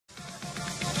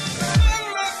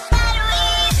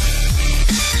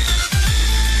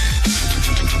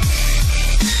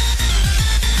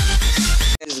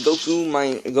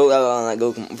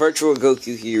Virtual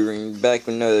Goku here, and back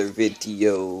with another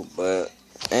video,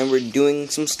 and we're doing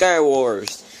some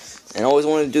Skywars. And I always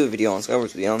wanted to do a video on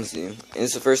Skywars, to be honest with you. And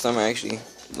it's the first time I actually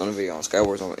done a video on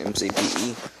Skywars on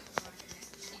MCPE.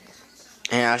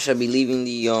 And I shall be leaving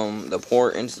the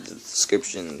port into the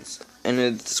descriptions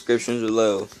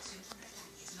below.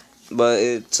 But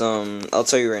it's I'll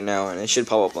tell you right now, and it should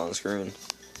pop up on the screen. It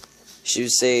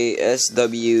should say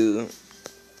sw.lbsg.net,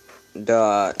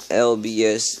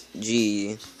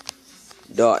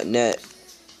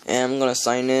 and I'm gonna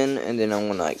sign in, and then I'm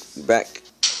gonna be back.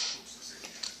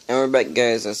 And we're back,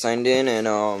 guys. I signed in, and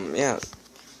yeah,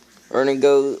 we're gonna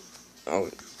go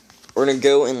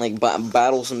and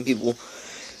battle some people.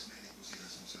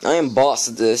 I am boss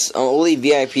at this. Only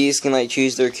VIPs can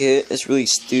choose their kit. It's really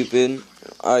stupid.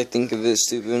 I think of it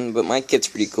stupid, but my kit's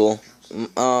pretty cool.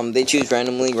 They choose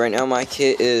randomly. Right now, my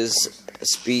kit is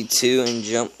speed 2 and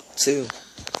jump 2.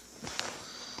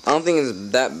 I don't think it's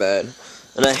that bad,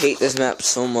 and I hate this map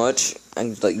so much.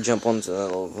 I can jump onto that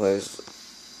little place.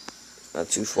 Not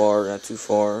too far. Not too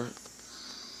far.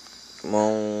 Come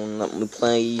on, let me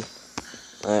play.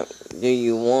 Do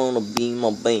you wanna be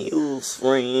my best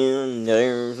friend?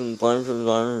 There's some places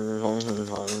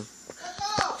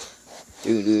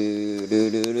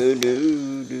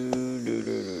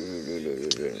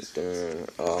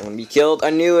Oh, I'm gonna be killed. I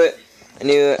knew it.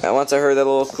 Once I heard that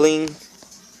little cling.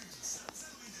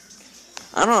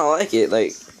 I don't know, I like it.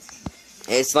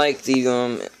 It's like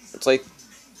the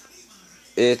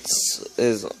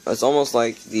it's almost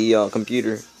like the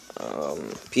computer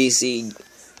PC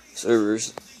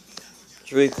servers.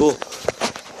 It's really cool.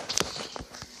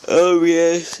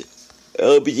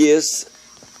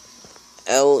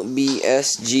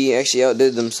 LBSG actually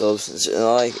outdid themselves.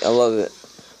 I love it.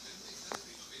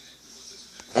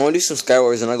 I want to do some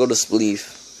Skywars, and I go to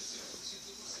spleef.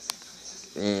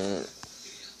 And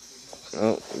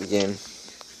oh, again.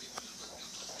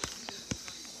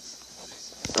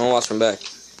 I'm gonna watch from back.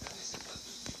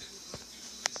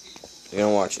 You're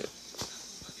gonna watch it.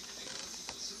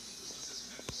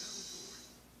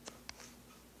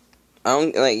 I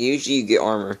don't usually you get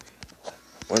armor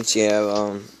once you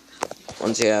have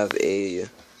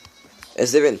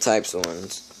it's different types of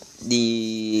ones.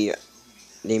 The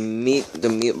meat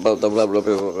blah blah blah blah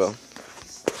blah blah.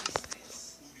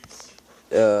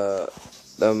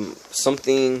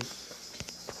 Something, I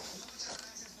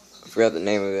forgot the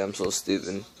name of it. I'm so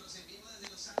stupid.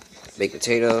 Baked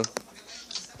potato.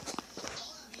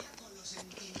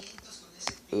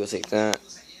 We'll take that.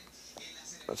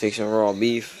 I'll take some raw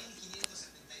beef.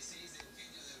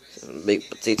 Some baked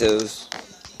potatoes.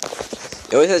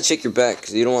 You always have to check your back,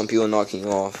 because you don't want people knocking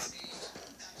you off.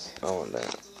 I want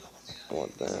that. I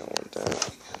want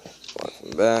that. Watch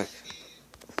from back.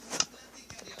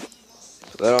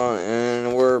 Put that on,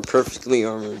 and we're perfectly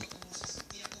armored.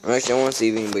 Actually, I want to see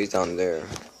if anybody's down there.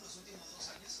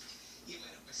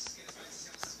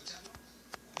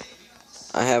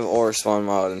 I have ore spawn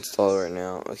mod installed right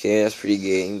now. Okay, that's pretty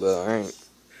gay, but alright.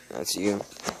 That's you.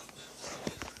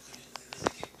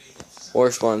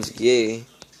 Ore spawn's gay.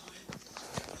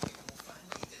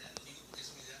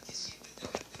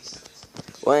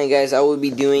 Well, guys, I will be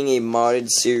doing a modded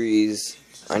series.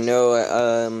 I know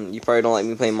you probably don't like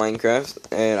me playing Minecraft,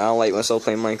 and I don't like myself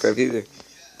playing Minecraft either.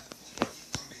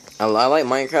 I like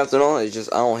Minecraft and all, it's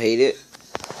just I don't hate it.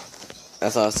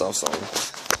 That's how I saw something.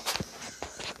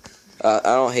 I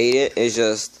don't hate it, it's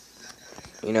just,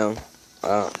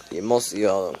 most of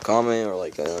y'all don't comment or I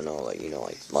don't know,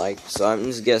 like, so I'm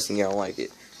just guessing y'all don't like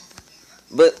it.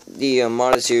 But the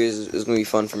modded series is gonna be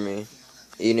fun for me,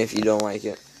 even if you don't like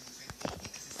it.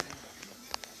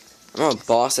 I'm a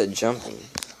boss at jumping.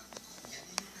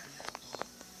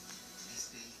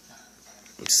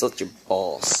 I'm such a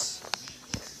boss.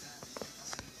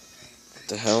 What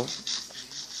the hell?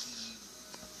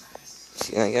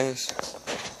 See that, guys?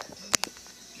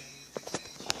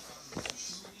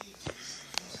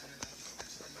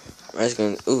 I'm just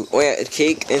gonna. Ooh, oh yeah,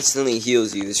 cake instantly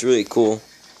heals you. It's really cool.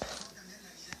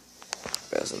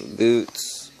 Got some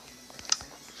boots.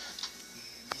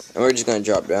 And we're just gonna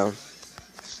drop down.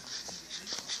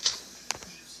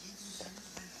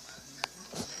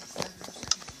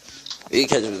 We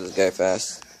can catch up with this guy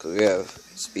fast, because we have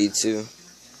speed 2.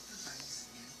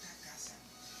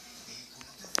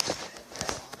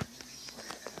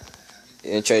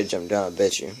 You're gonna try to jump down, I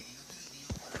bet you.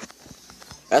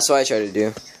 That's what I try to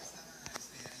do.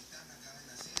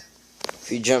 If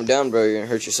you jump down, bro, you're gonna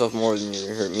hurt yourself more than you're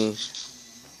gonna hurt me.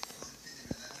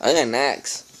 I got an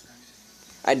axe.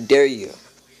 I dare you.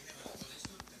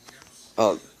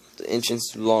 Oh, the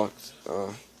entrance is locked.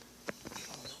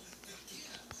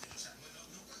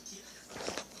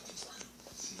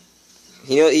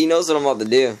 He knows what I'm about to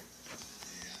do.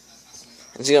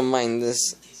 I'm just gonna mine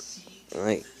this,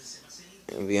 like,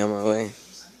 and be on my way.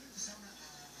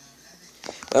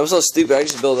 But I'm so stupid. I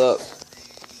just build up.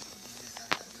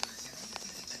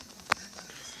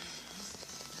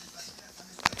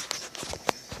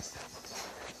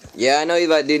 Yeah, I know you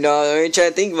about to do. No, don't even try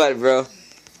to think about it, bro.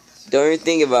 Don't even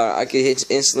think about it. I could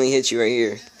instantly hit you right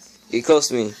here. Get close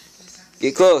to me.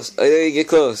 Get close. I dare you to get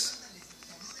close.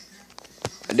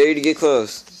 I dare you to get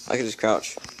close. I can just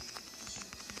crouch.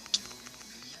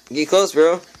 Get close,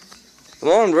 bro. Come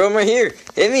on, bro. I'm right here.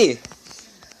 Hit me.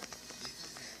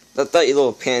 I thought you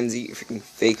little pansy, you freaking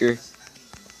faker.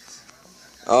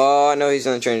 Oh, I know he's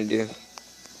not trying to do.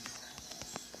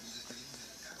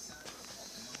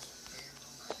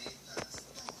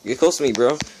 Get close to me,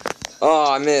 bro.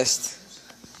 Oh, I missed.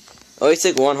 Oh, he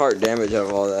took 1 heart damage out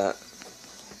of all that.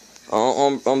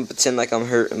 I'm gonna pretend like I'm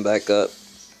hurt and back up.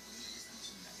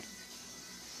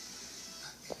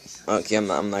 Okay, I'm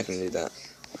not gonna do that.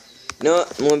 You know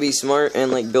what? I'm gonna be smart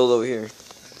and like build over here.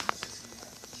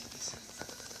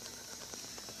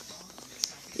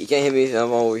 You can't hit me if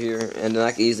I'm over here, and then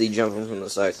I can easily jump him from the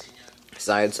sides.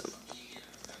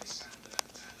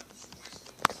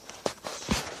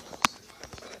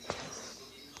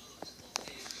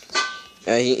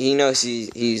 He knows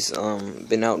he's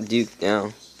been out duked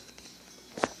now.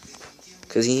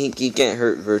 Cause he can't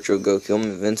hurt Virtual Goku. I'm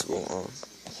invincible.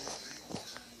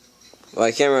 Well,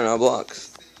 I can't run out of blocks.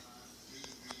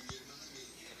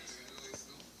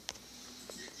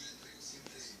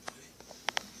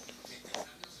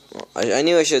 Well, I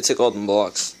knew I should have took all the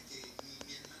blocks.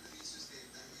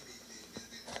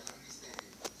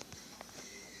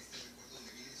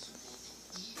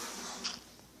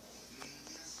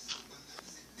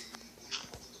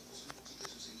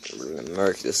 We're gonna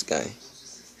murk this guy.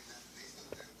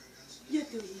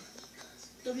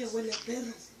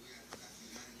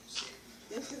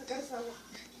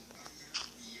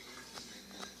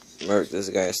 Murk this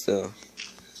guy still.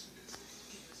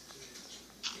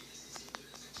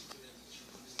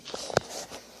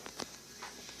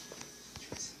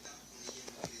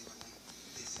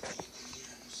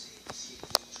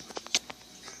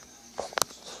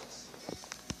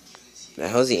 The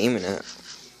hell's he aiming at?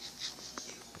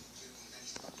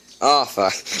 Oh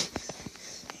fuck.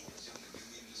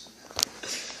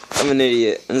 I'm an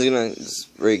idiot. I'm just gonna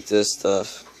break this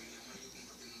stuff.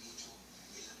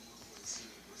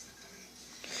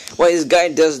 Wait, this guy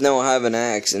does know I have an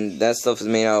axe, and that stuff is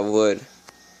made out of wood.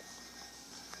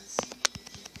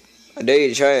 I dare you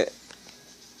to try it.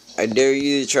 I dare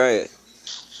you to try it.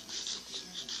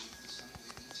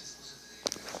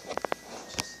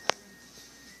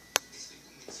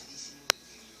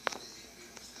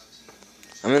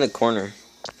 I'm in the corner.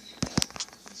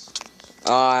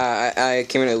 Oh, I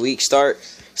came in a weak start.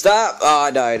 Stop! Oh,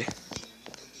 I died.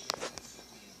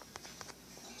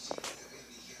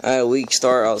 I had a weak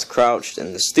start. I was crouched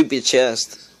in the stupid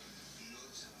chest.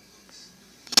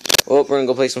 Well, we're gonna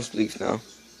go play some spleef now.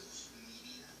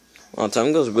 Well,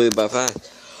 time goes really by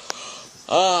fast.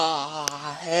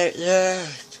 Ah, heck yeah.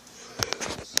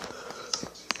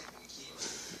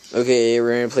 Okay,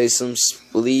 we're gonna play some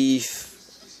spleef,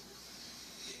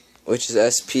 which is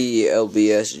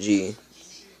splbsg.net.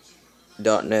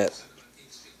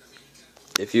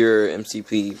 If you're an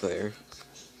MCP player.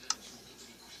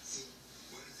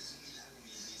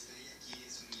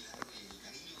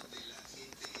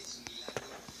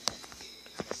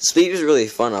 Spleef is really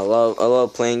fun. I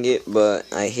love playing it, but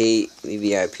I hate the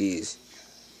VIPs.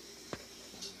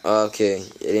 Okay,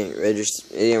 it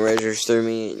didn't register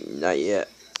me, not yet.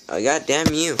 Oh, God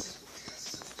damn you.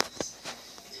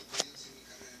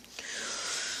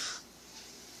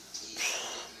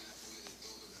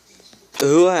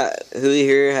 Who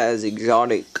here has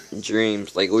exotic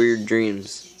dreams, like weird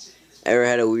dreams? Ever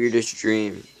had a weirdest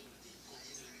dream?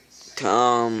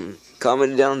 Comment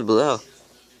it down below.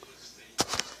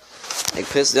 Like,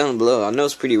 piss down below. I know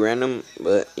it's pretty random,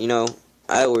 but you know,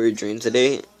 I had a weird dream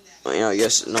today. You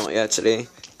know, today.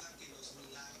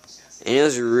 And it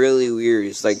was really weird.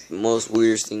 It's like the most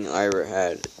weirdest thing I ever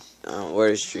had.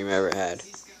 Weirdest dream I ever had.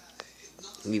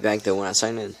 I'll be back there when I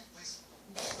sign in.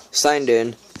 Signed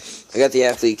in. I got the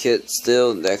athlete kit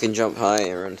still that can jump high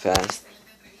and run fast.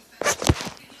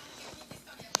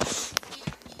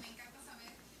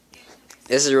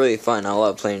 This is really fun. I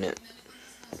love playing it.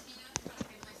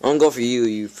 I'm gonna go for you,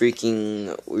 you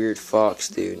freaking weird fox,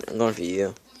 dude. I'm going for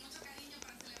you.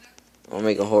 I'll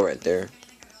make a hole right there.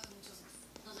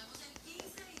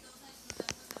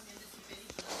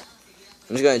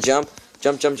 I'm just gonna jump.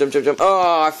 Jump.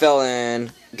 Oh, I fell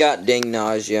in. God dang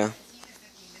nausea.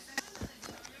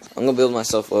 I'm gonna build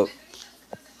myself up.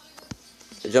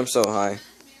 I jump so high.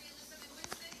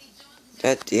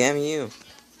 God damn you.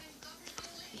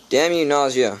 Damn you,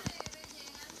 nausea.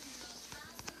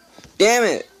 Damn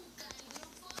it!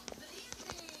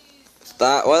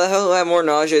 Stop. Why the hell do I have more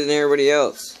nausea than everybody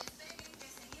else?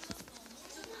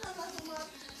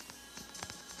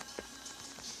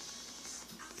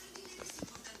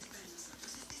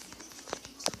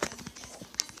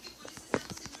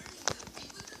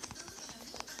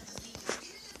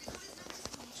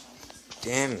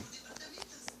 Damn it.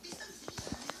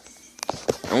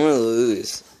 I'm gonna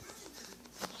lose.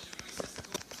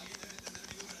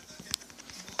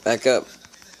 Back up.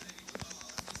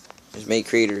 Just make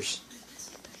craters.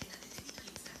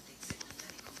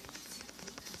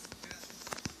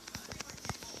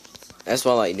 That's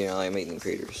what I like doing. I like making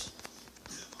craters.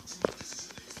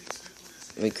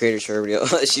 Make craters for everybody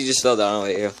else. She just fell down over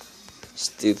here.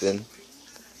 Stupid.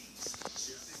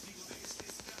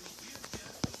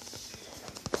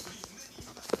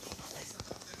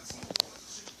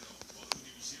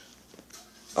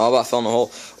 Oh, I about fell in the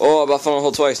hole. Oh, I about fell in the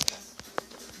hole twice.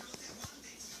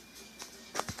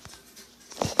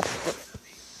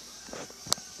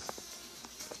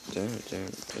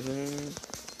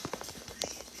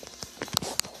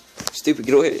 Stupid,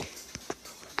 get away.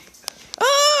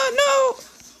 Ah, no!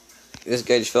 This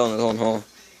guy just fell in his own hole.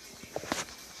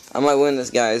 I might win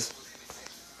this, guys.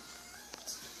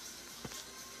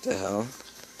 What the hell?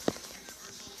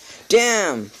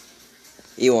 Damn!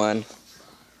 He won.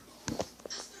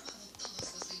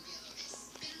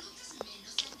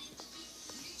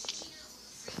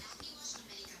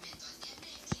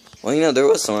 Well, you know, there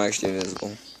was someone actually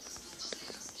invisible.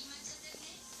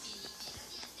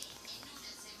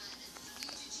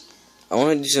 I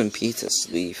want to do some pizza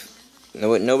spleef.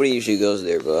 Nobody usually goes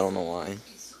there, but I don't know why.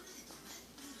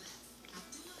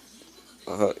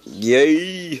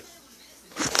 Yay!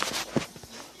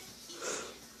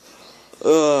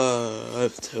 I'm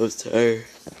so tired.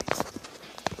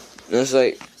 It's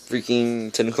like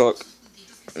freaking 10 o'clock.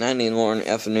 Not even morning,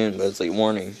 afternoon, but it's like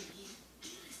morning.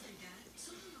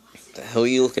 What the hell are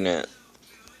you looking at?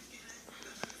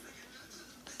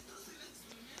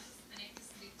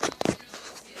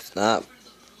 Stop.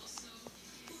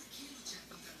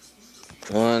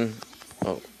 One.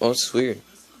 Oh, it's weird.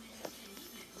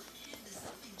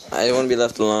 I want to be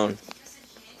left alone.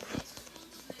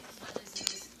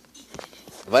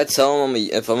 If I tell them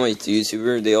if I'm a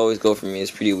YouTuber, they always go for me.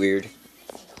 It's pretty weird.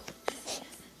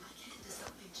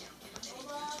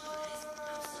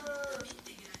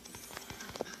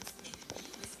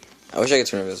 I wish I could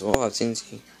turn invisible. Oh, I've seen this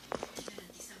key.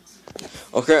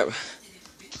 Oh crap.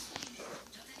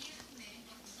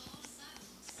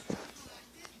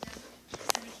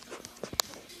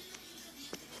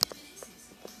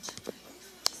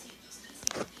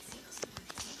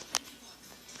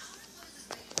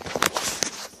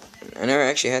 I never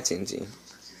actually had TNT.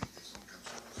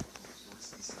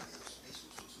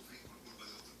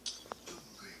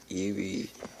 UV.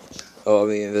 Oh, I'll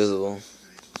be invisible.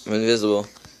 I'm invisible.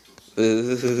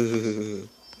 Boo.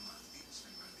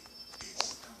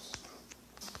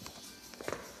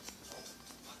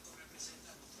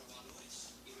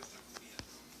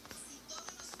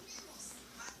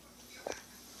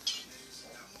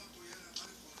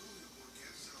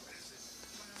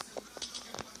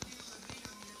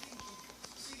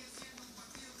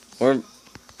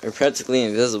 We're practically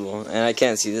invisible, and I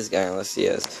can't see this guy unless he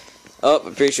has. Oh,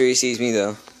 I'm pretty sure he sees me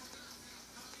though.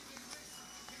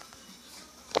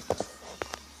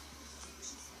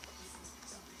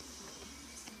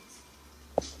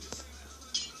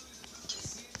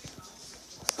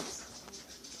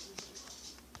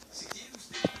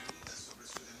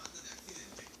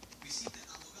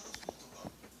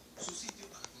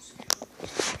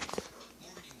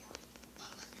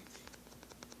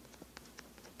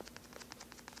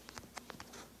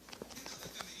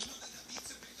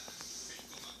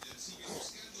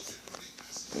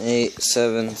 Eight,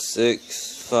 7,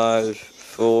 6, 5,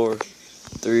 4,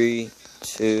 3,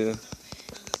 2.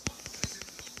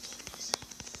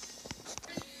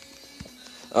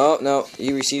 Oh no!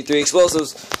 You received 3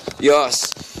 explosives.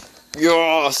 Yes,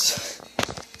 yes,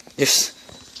 yes.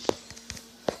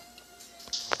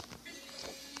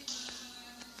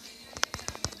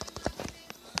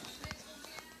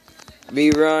 Be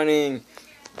running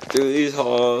through these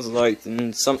halls like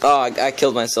some. Oh, I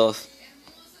killed myself.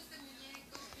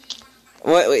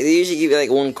 Wait, they usually give you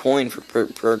like 1 coin for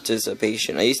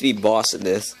participation. I used to be boss at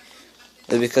this.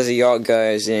 It's because of y'all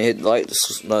guys didn't hit the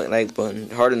like button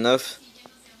hard enough.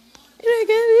 And I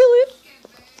can't feel it.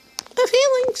 My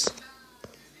feelings.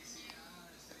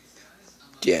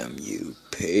 Damn you,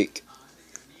 pig.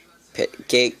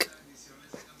 Cake.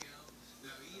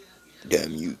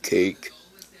 Damn you, cake.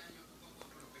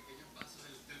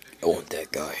 I want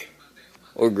that guy.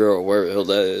 Or girl, wherever the hell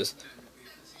that is.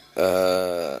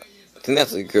 I think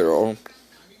that's a girl.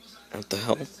 What the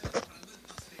hell?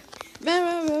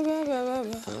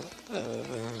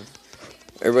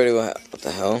 Everybody, what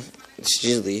the hell? Did she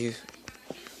just leave?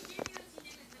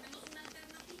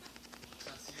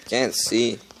 Can't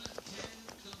see.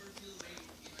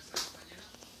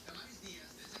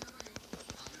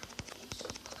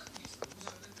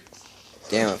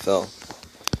 Damn, it fell.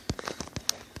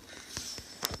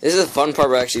 This is the fun part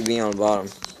of actually being on the bottom.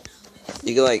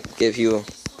 You can, like, give you...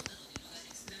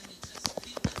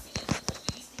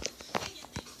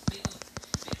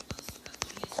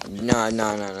 Nah,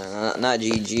 not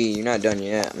GG. You're not done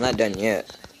yet. I'm not done yet.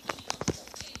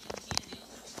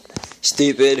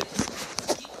 Stupid.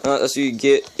 That's what you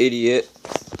get, idiot.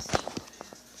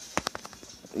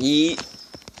 Yeet.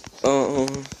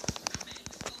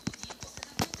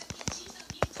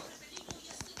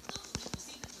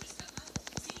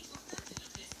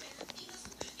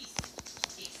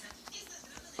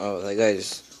 Oh, that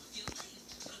guy's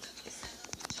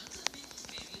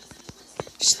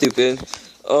stupid.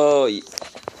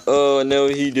 Oh, no,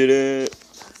 he didn't.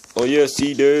 Oh, yes,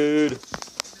 he did.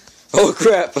 Oh,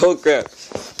 crap. Oh, crap.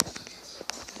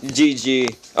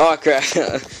 GG. Oh, crap.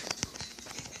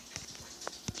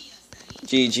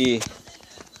 GG.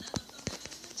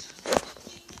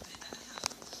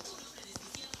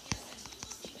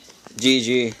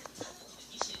 GG.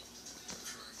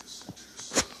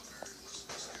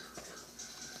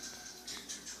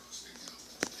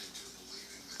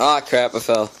 Ah, crap, I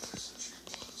fell.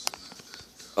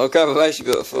 Oh, crap, I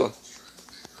actually fell.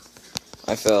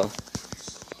 I fell.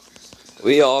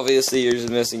 We obviously are just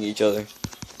missing each other.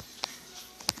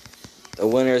 The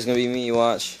winner is gonna be me,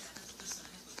 watch.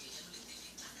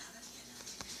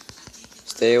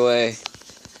 Stay away.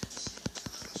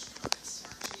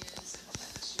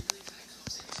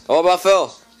 Oh, I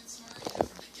fell.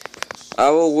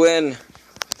 I will win.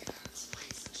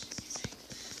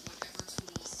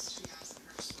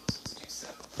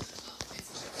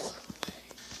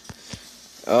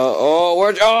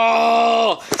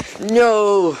 Oh,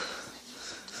 no.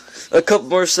 A couple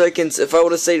more seconds. If I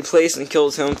would have stayed place and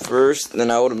killed him first, then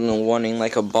I would have been winning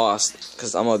like a boss.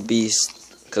 Because I'm a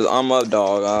beast. Because I'm a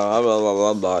dog. I'm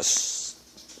a boss.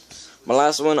 My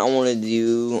last one, I want to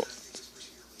do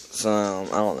some,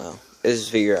 I don't know. Let's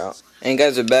just figure out. And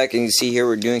guys, we're back, and you see here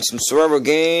we're doing some survival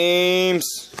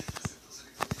games.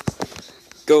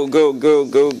 Go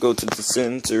to the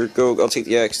center. Go. I'll take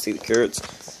the axe, take the carrots.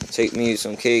 Take me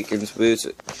some cake and some boots.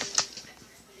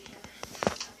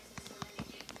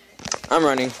 I'm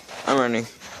running. And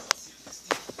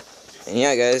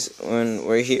yeah, guys, when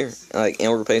we're here, and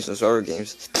we're playing some survival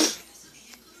games.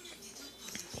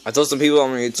 I told some people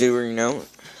I'm a YouTuber, you know.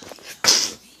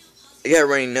 They got a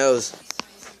runny nose.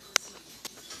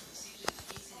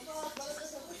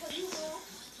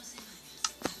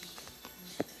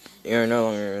 You're no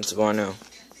longer invincible, I know.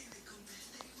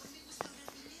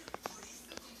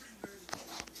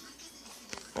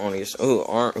 I want to get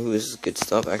ooh, this is good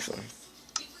stuff, actually.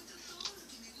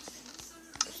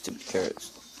 Stupid carrots.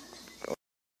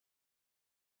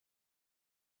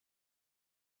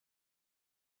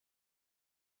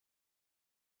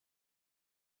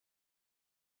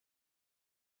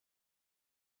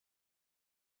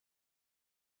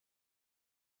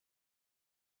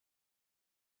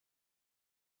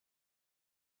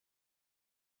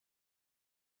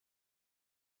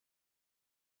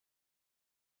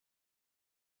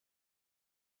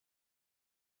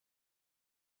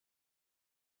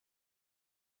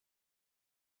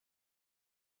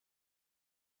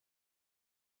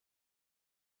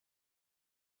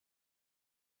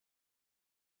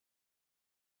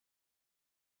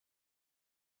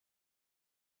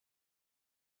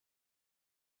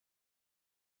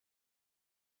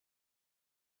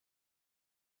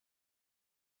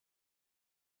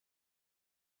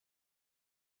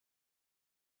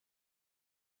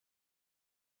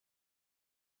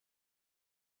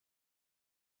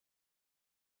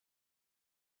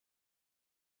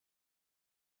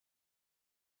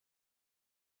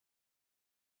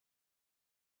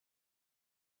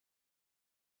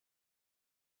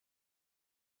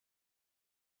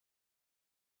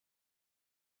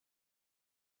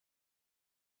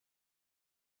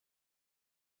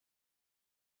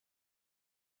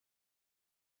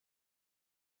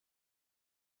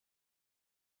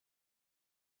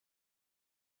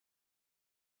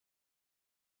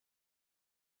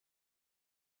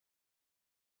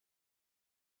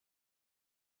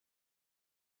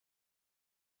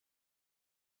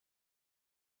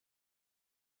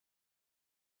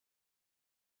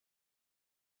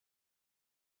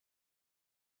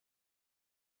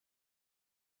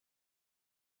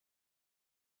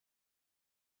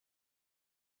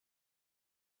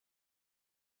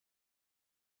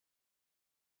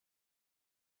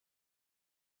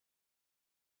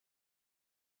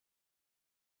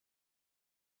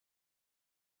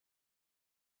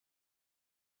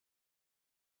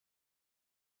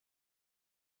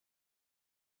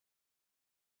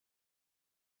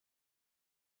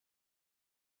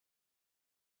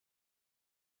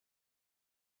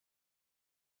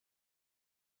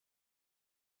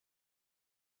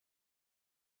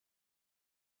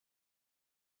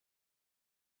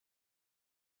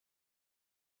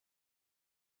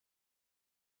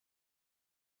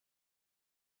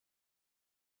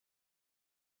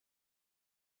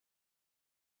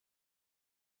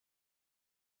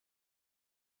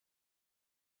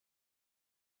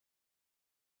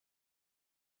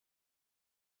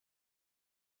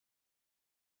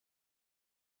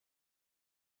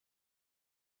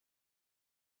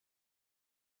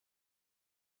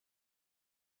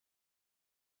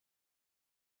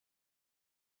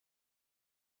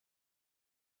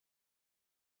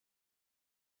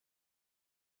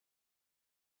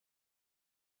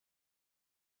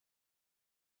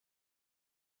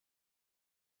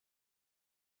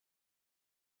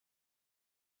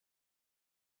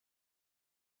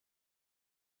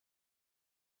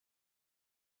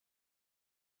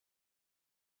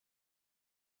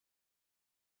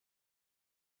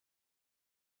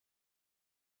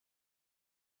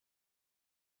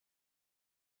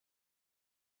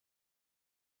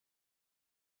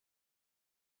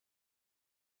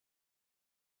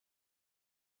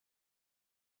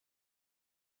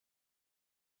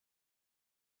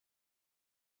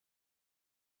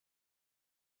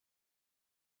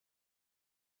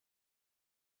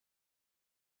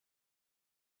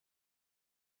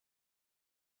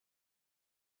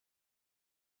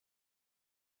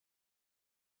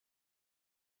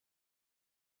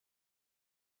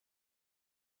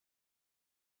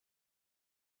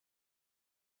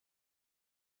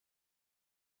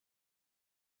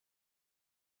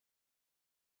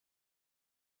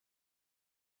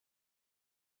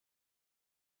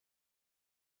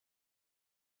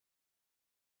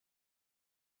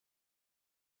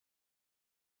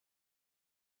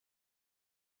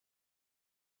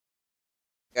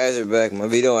 Guys are back. My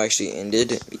video actually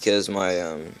ended because my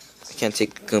I can't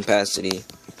take capacity,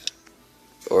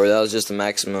 or that was just the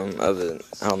maximum of it.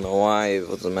 I don't know why it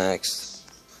was the max.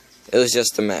 It was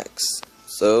just the max.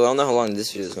 So I don't know how long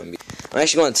this video is gonna be. I'm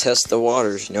actually gonna test the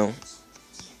waters. You know.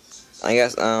 I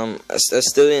guess I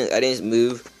still didn't. I didn't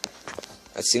move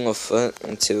a single foot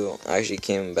until I actually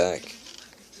came back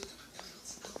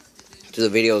to the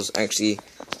videos. Actually,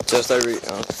 just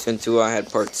until I had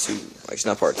part 2. Actually,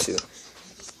 not part 2.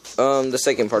 The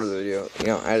second part of the video. You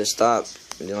know, I had to stop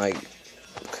and then like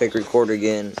click record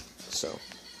again. So.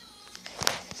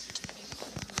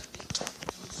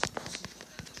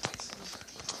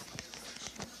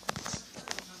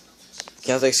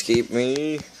 Can't escape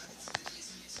me,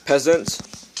 peasants.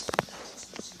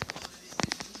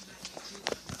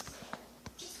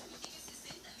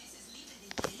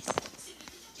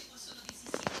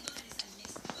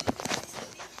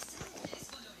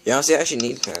 Yeah, honestly, I actually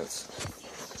need pants.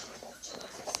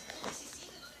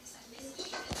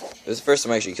 This is the first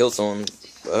time I actually killed someone.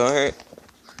 Alright.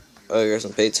 Oh, I got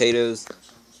some potatoes.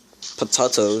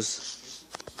 Potatoes.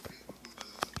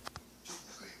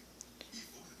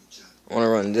 I want to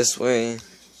run this way.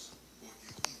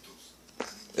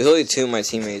 There's only 2 of my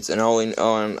teammates, and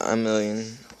I'm a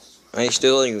million. I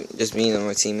still only just me and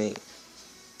my teammate.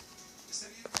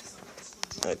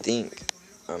 I think.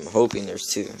 I'm hoping there's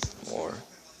 2 more.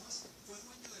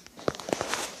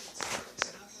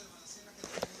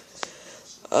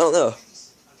 I don't know.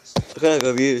 I'm kind of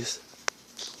confused.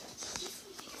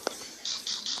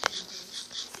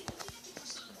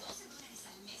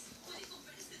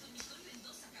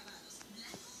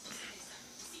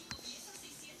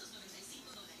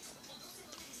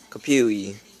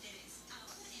 Compuy.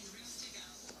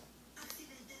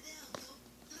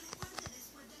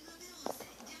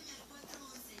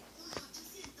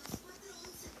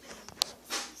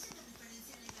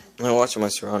 I'm watching my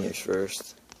surroundings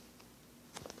first.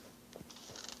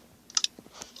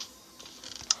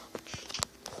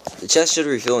 The chest should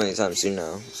refill anytime soon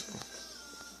now. So.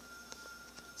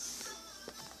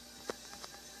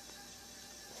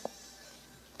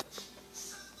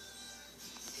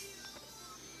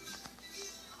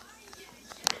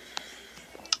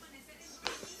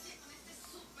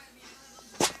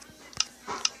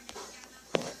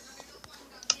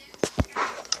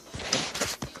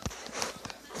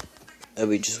 That'd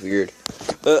be just weird.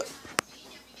 But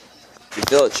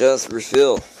refill it, chest,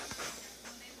 refill.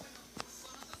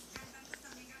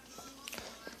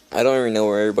 I don't even know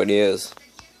where everybody is.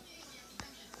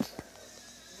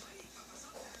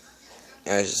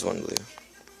 Yeah, it's just 1 blue.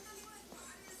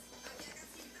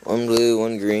 1 blue,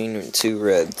 1 green, and 2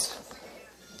 reds.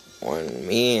 1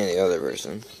 me and the other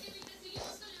person.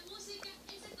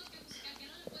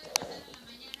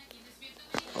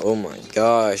 Oh my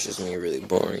gosh, this is gonna be really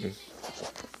boring.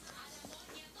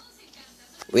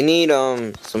 We need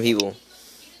some people.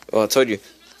 Well, I told you.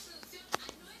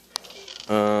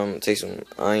 Take some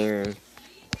iron.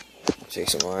 Take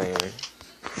some iron.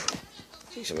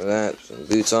 Take some of that. Some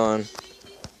boots on.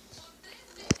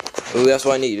 Ooh, that's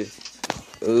what I needed.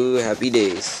 Ooh, happy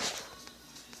days.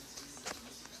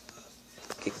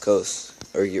 Get close,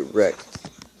 or you get wrecked.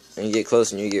 And you get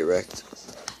close and you get wrecked.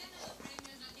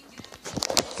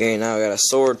 Okay, now I got a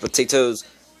sword, potatoes,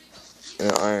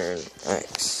 and an iron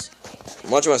axe. I'm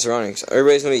watching my surroundings.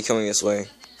 Everybody's gonna be coming this way.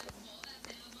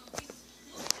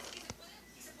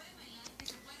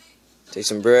 Take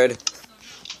some bread.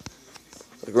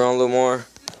 Look around a little more.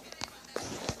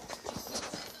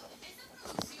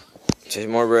 Take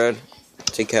more bread.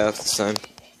 Take half this time.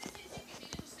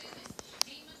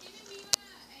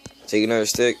 Take another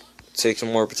stick. Take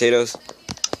some more potatoes.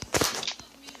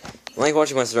 I like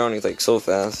watching my surroundings like so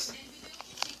fast.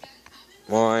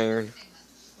 More iron.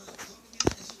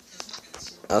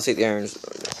 I'll take the irons.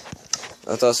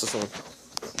 I thought this one.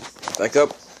 Back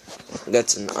up.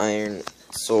 That's an iron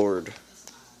sword.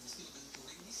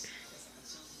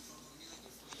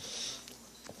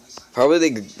 Probably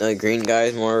the green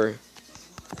guy's more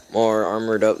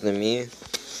armored up than me.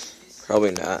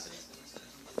 Probably not.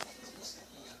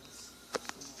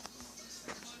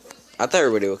 I thought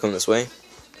everybody would come this way.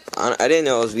 I didn't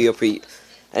know it was VIP.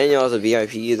 I didn't know it was a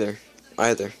VIP either.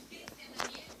 I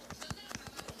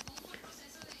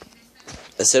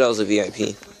said I was a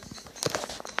VIP.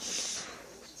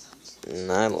 And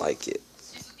I like it.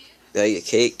 Did I get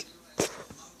cake?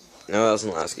 No, that was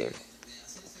in the last game.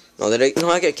 No, no,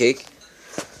 I got cake.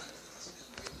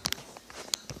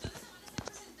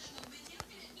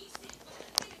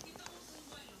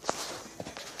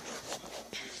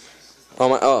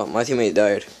 Oh, my teammate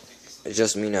died. It's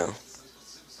just me now.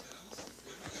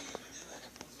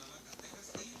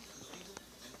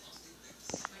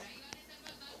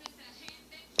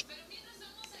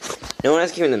 No one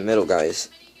has to keep in the middle, guys.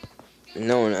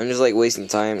 No one. I'm just like wasting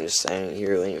time just standing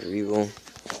here waiting for people.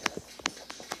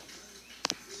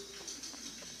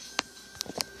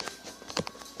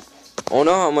 I don't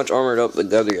know how much armored up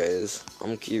the other guy is.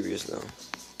 I'm curious now.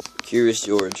 Curious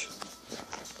George.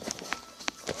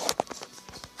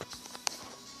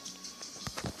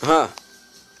 Huh.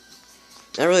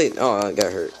 Not really. Oh, I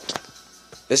got hurt.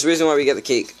 That's the reason why we got the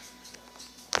cake.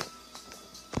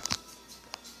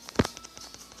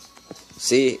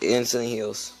 See? It instantly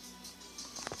heals.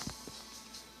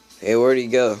 Hey, where'd he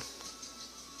go?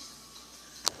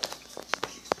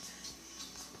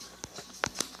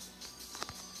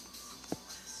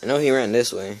 I know he ran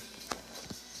this way.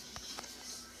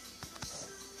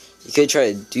 He could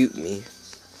try to dupe me.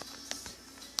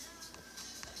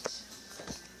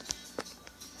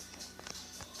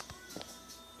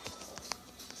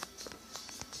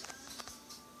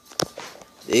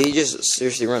 Did he just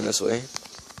seriously run this way?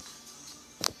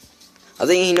 I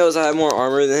think he knows I have more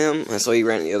armor than him, and so he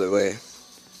ran the other way.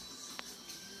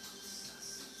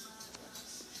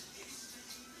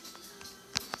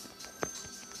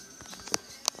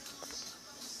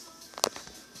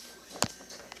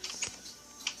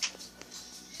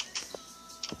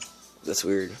 That's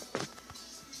weird.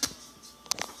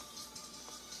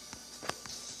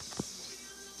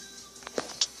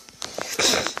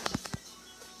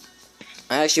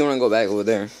 I actually want to go back over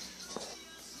there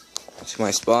to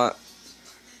my spot.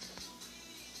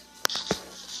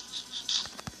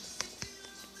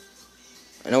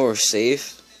 I know we're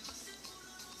safe.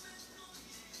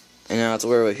 And now it's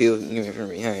where people can get me from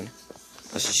behind.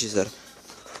 That's what she said.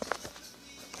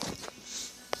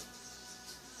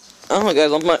 I don't know,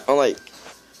 guys. I'm like, I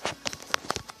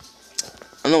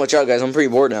don't know what y'all guys. I'm pretty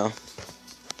bored now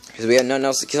because we had nothing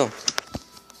else to kill.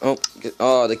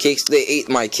 Oh, the cakes. They ate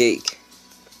my cake.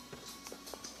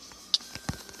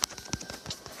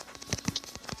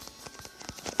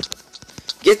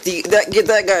 Get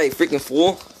that guy, freaking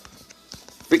fool.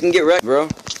 Freaking get wrecked, bro.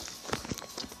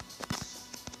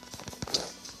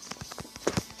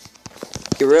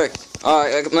 Get wrecked. Oh,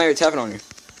 I'm not even tapping on you.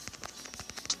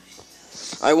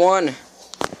 I won.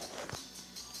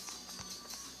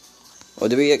 Oh,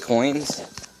 did we get coins?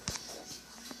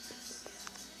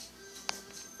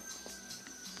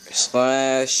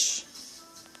 Slash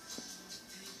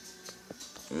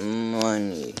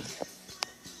money.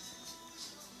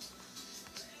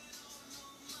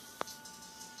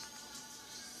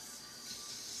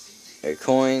 There,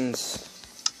 coins.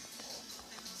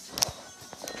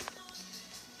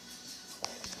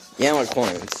 Yeah, I want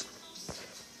coins.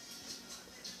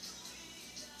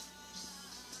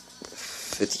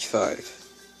 55.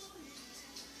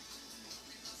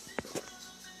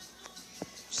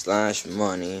 Slash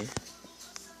money.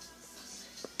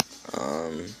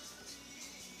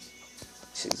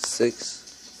 66.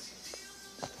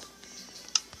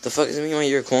 The fuck does it mean by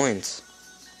your coins?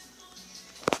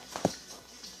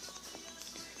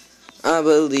 I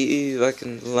believe I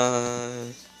can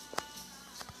fly.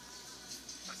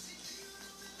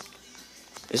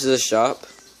 This is a shop.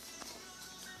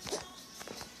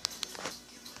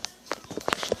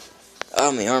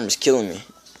 Oh, my arm is killing me.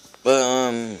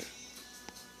 But,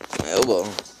 my elbow.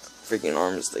 Freaking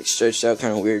arm is, like, stretched out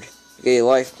kind of weird. Okay,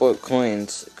 lifeboat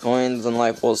coins. Coins on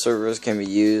lifeboat servers can be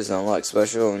used to unlock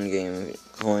special in-game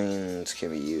coins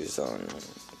can be used on...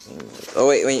 Oh,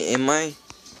 wait, am I...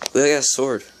 Wait, I got a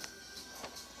sword.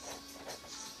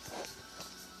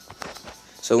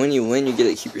 So when you win, you get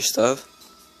to keep your stuff.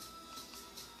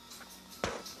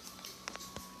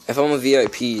 If I'm a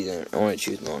VIP, then I want to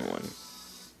choose my own one.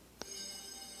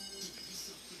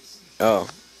 Oh.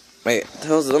 Wait, what the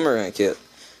hell's the lumber kit?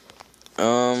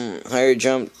 Higher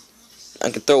jump. I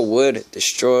can throw wood,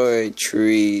 destroy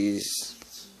trees.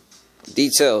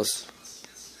 Details.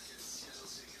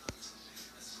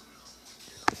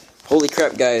 Holy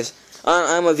crap, guys.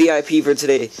 I'm a VIP for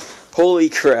today. Holy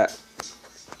crap.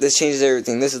 This changes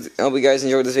everything. I hope you guys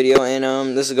enjoyed this video,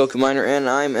 and this is Goku Miner, and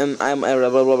I'm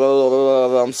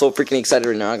so freaking excited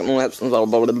right now. I'm gonna have some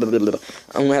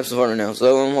fun right now.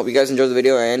 So hope you guys enjoyed the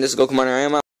video, and this is Goku Miner. I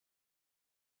am out.